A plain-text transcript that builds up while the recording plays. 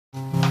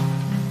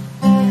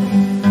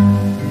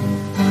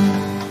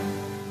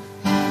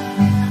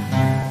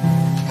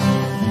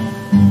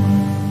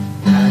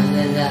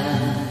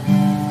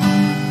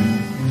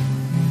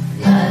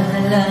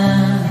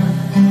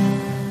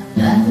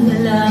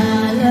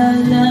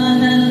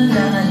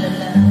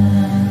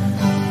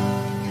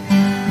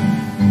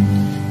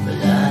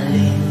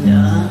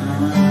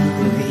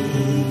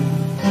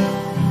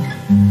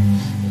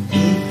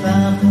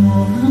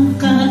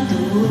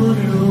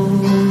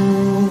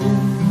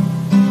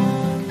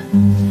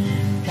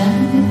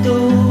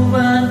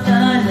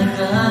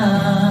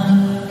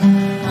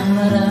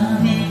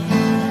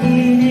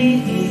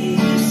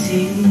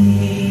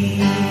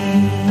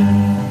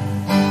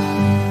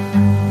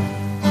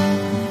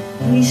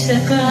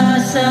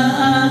sa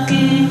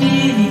aking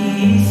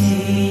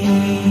inisip,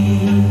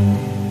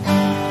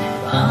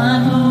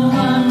 paano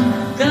ang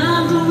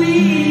gagawin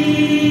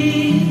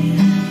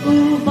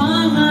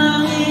upang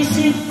ang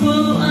isip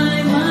ko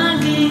ay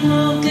maging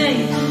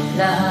okay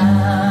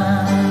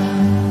lang.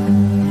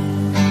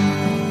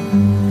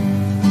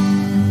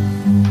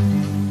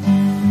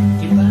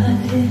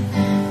 Ibalik,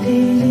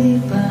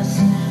 lilipas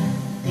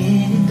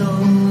din ito.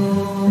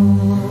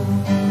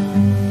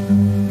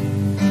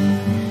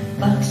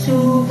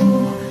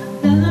 Pagsubok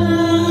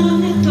lang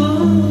ito,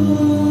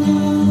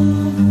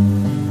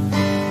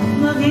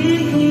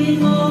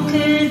 magiging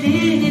okay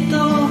din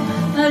ito.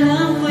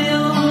 Alam ko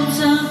yun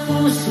sa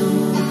puso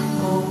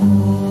ko.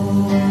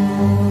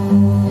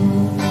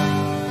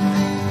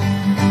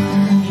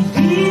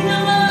 Hindi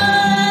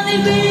naman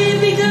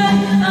ibibigay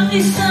ang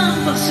isang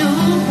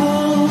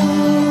pagsubok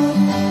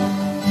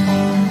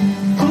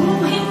kung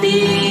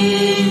hindi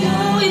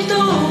mo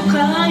ito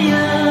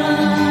kaya.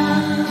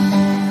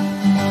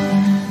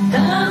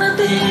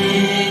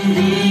 Darating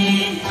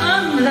din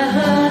ang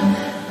lahat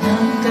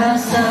ng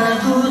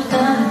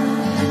kasagutan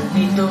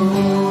nito.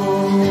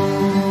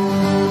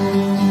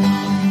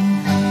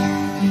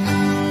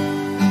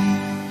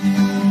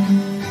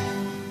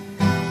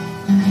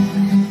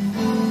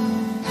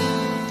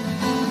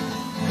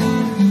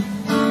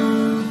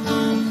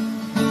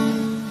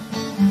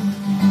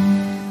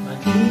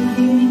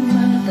 Magiging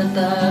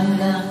matatag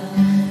lang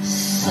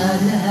sa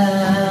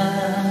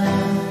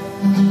lahat,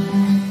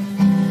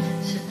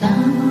 sa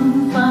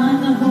tamang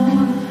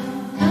panahon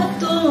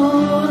at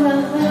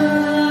oras.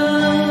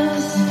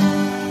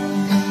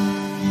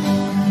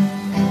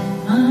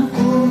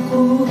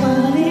 Makukuha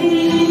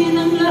rin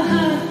ang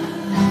lahat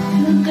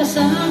ng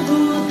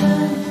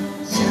kasagutan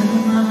sa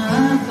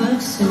mga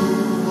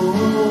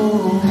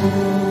pagsubok.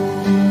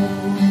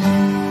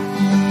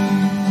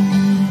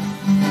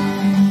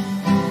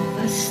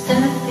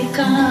 Basta't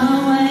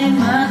ikaw ay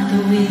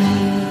matuwid,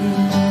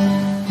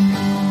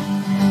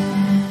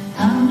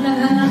 ang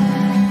lahat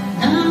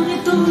ng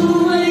ito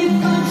ay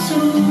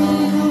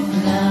pagsubok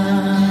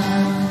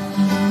lang.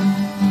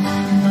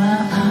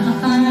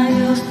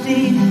 Maayos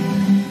din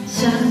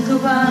sa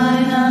gabay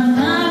ng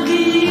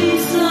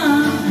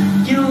nag-iisang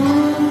Diyos,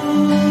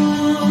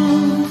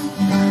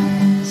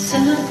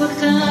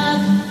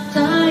 sapagkat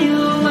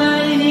tayo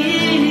ay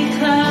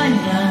nilikha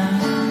niya.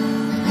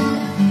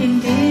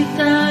 Hindi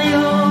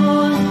tayo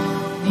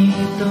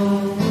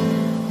nito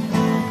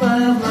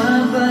pababayaan.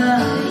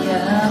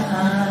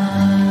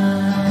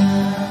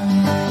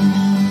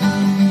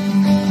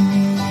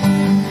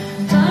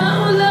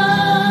 Tao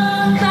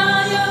lang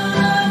tayo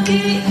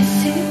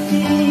nag-iisipin,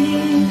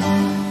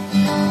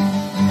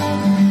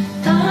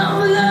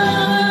 tao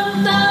lang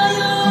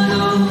tayo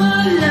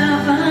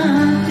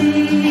lumalaban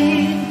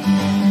din,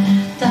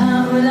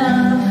 tao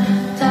lang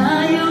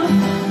tayo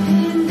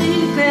hindi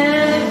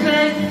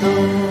perfecto,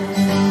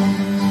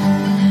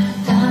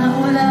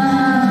 tao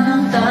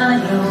lang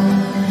tayo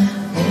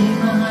may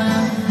mga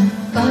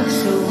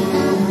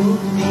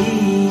pagsubok din.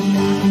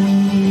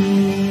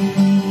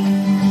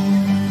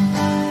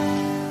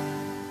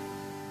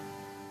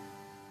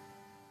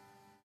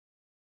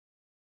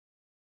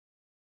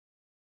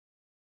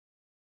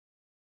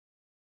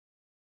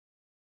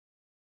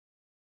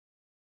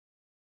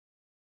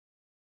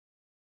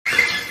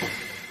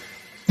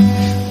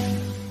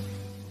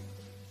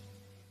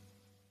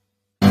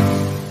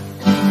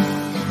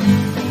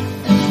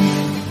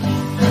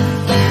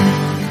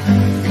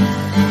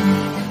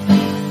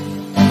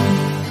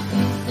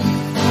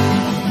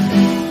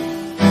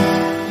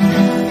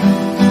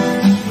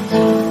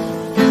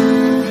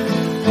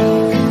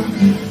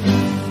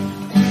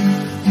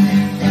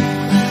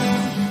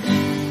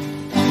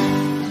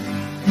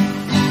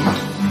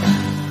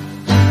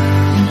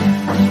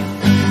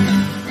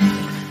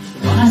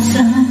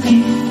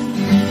 Sumasakit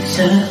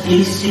sa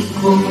isip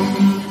ko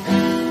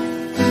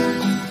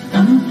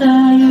nang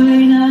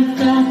tayo'y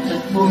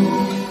nagtatagpo.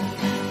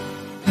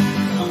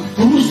 Ang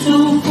puso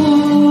ko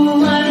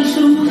ay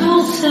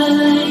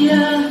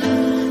sumasaya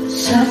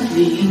sa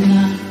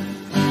tuwinga.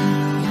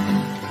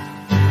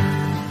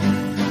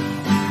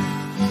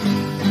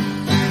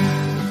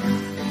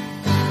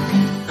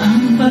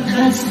 Ang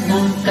bakas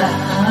ng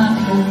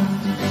kahapon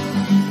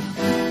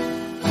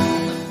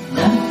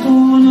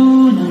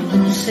nagpuno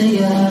ng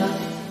saya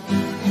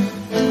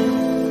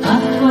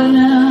at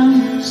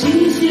walang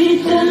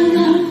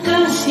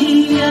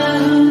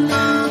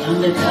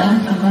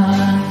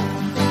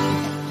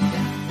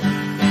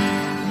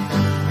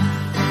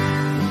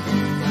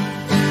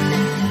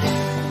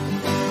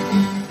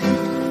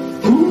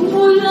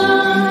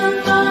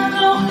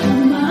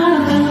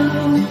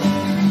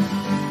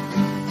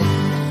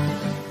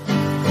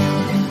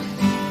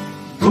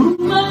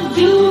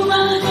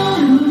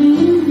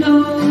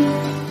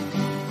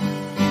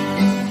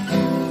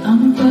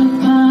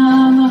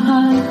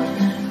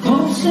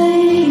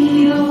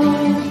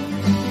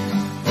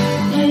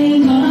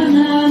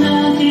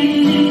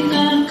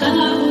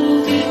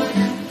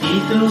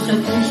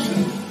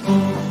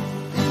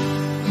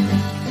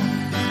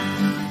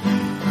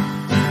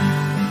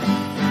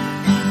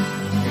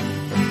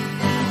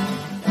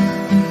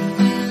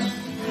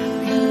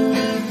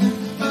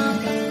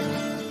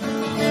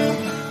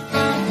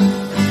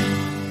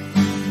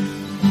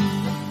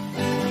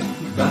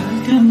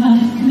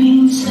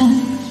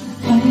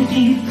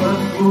di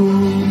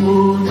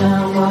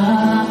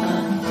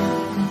pag-uunawaan.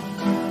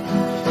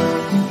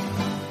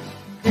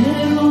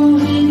 Pero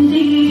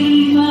hindi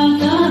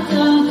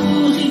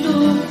matatapos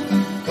ito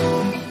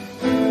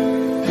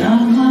na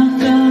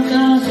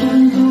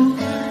magkakasundo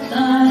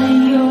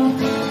tayo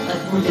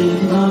at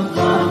muling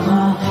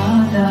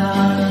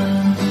magmamahalan.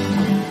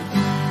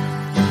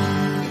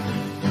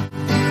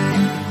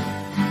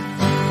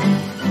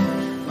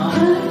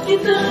 Mahal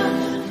kita,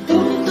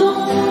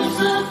 totoo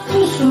sa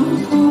puso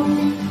ko.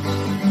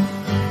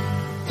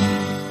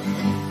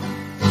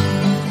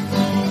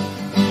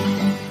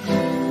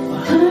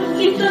 Mahal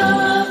kita,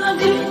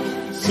 maging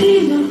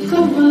sino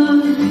ka man.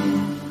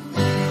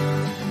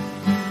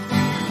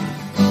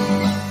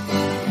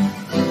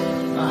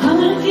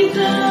 Mahal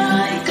kita,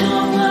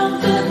 ikaw ang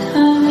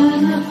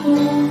tadhana ko.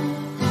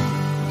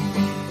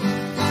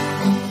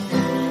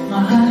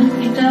 Mahal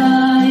kita,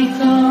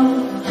 ikaw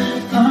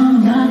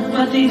ang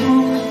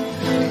nagpatibok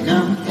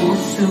ng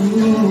puso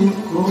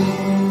ko.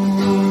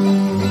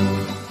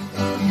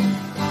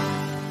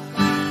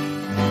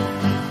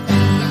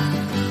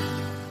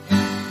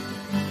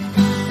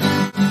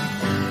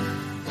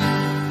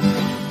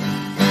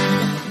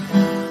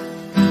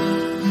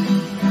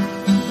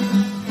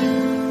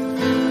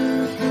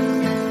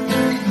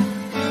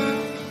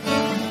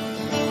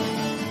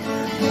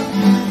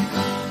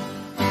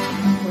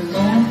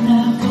 Wala na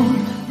akong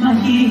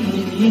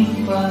mahihiling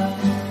pa,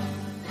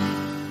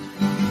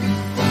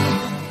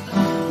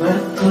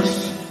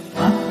 bagkus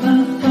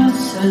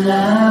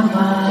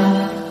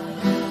magpapasalamat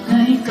na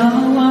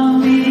ikaw ang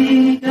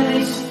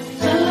bigay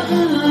sa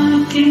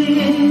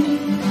akin.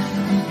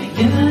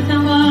 Bigyan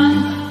naman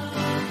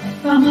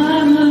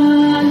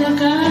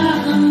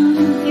pangangalagaan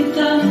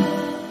kita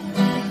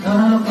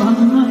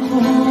habang ako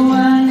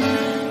ay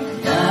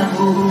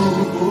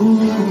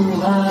nabubuhay.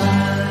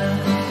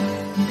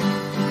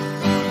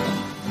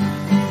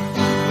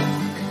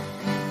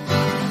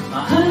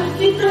 Mahal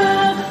kita,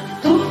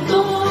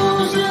 totoo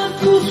sa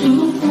puso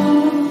ko.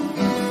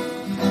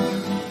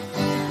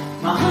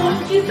 Mahal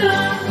kita,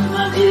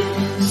 maging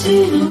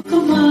sino ka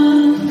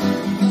man.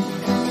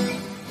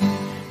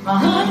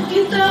 Mahal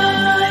kita,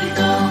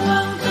 ikaw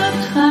ang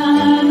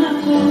tadhana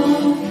ko.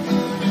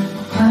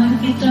 Mahal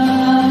kita,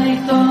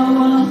 ikaw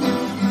ang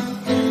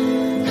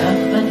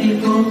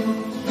nagpatibok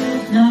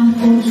ng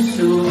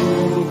puso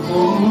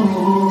ko.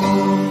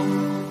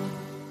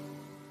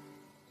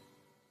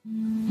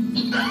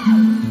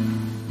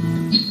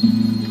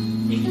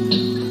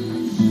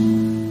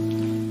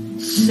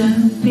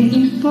 Some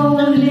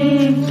people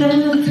live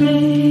their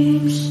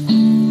dreams.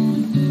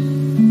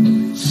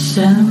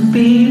 Some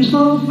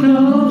people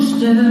close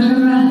their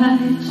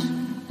eyes.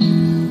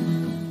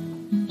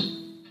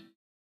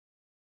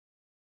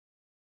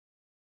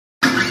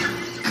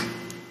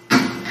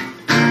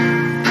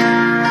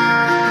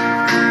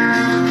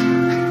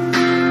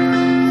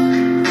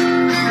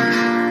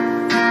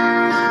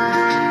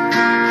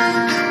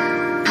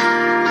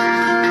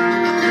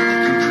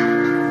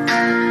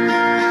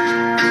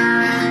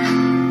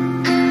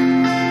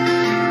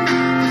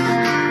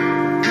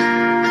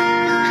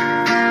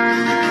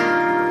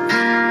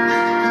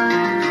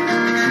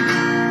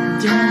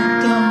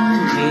 Don't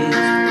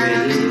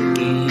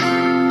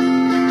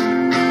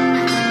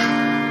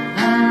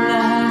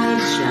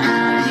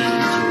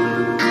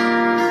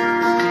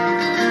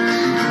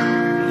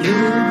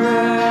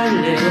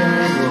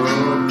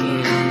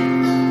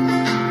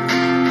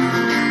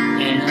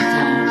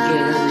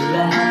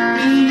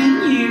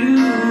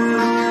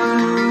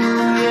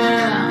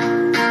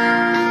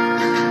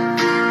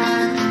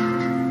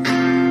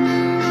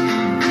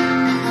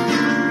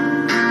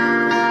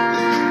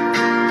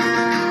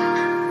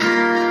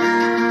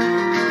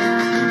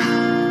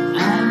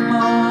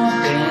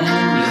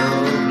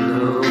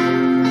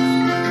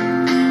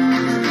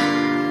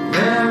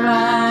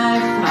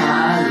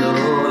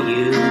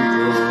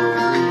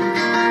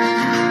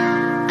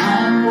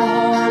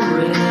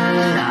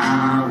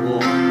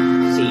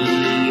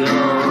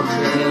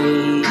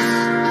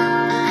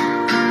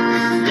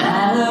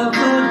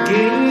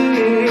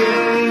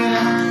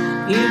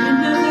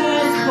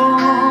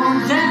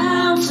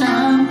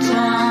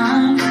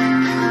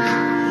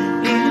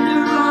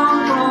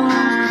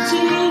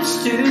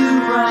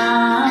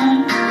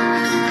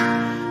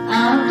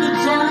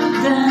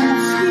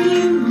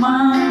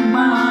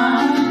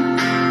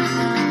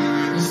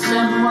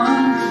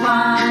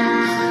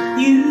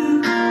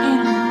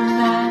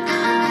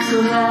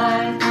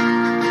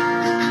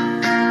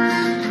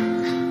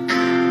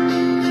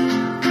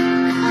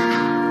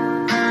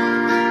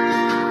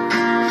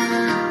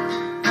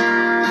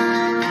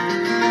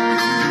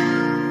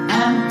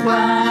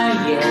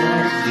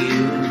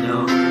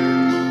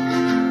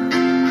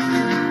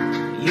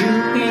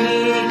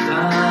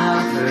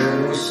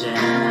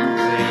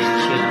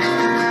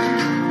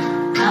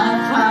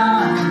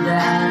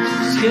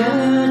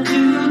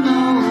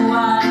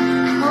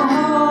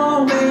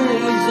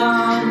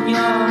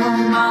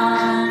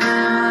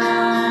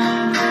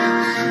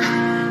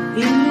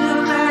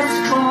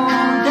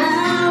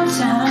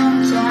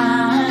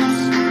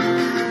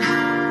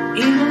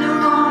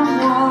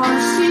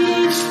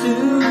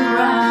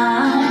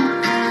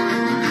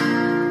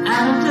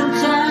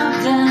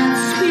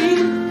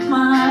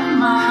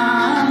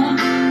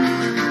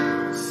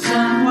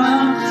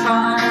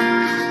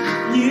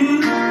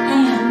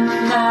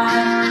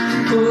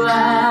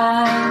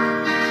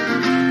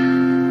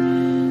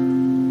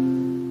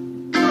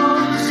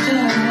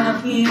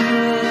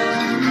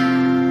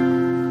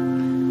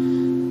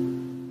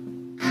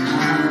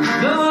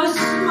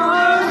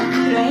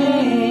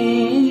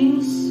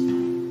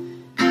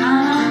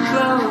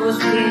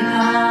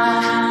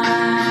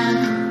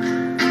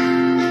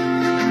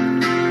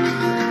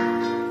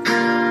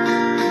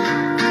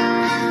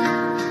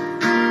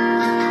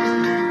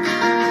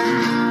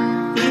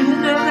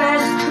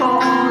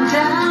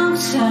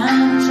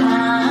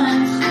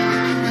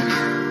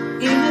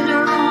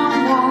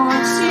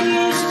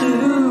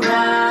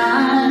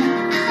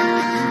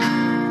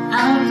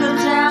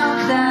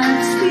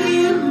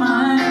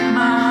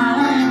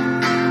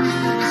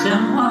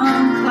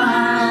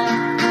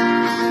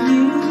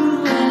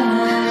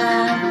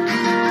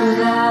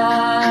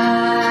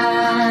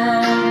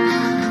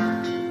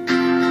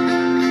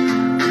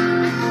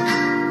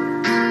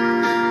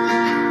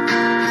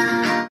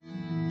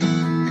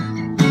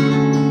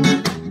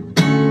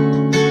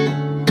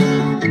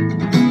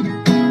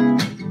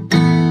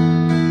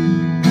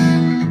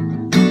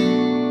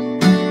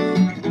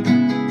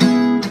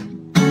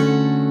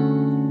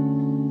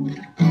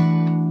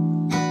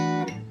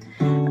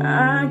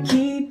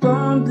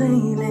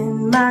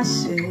blaming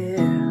myself.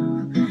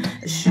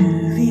 I should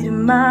have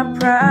eaten my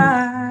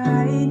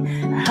pride.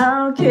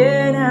 How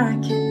can I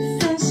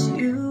convince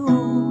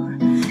you?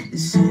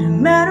 Is it a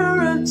matter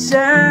of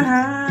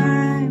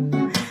time?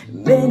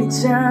 Many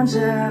times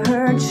I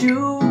hurt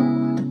you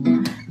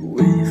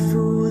with your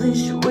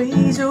foolish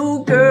ways,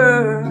 oh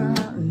girl.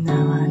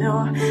 Now I know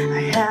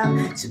I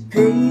have to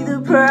pay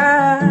the price.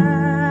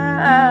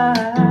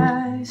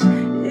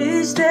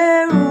 Is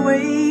there a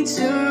way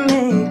to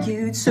make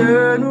you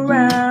turn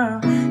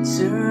around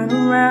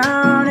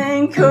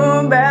and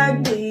come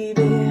back,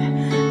 baby?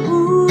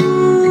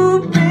 Ooh,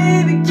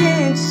 baby,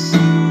 can't you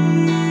see?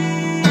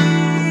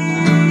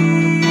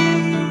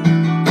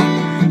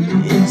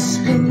 It's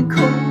been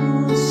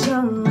cold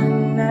summer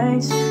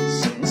nights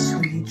since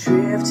we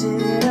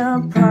drifted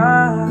apart.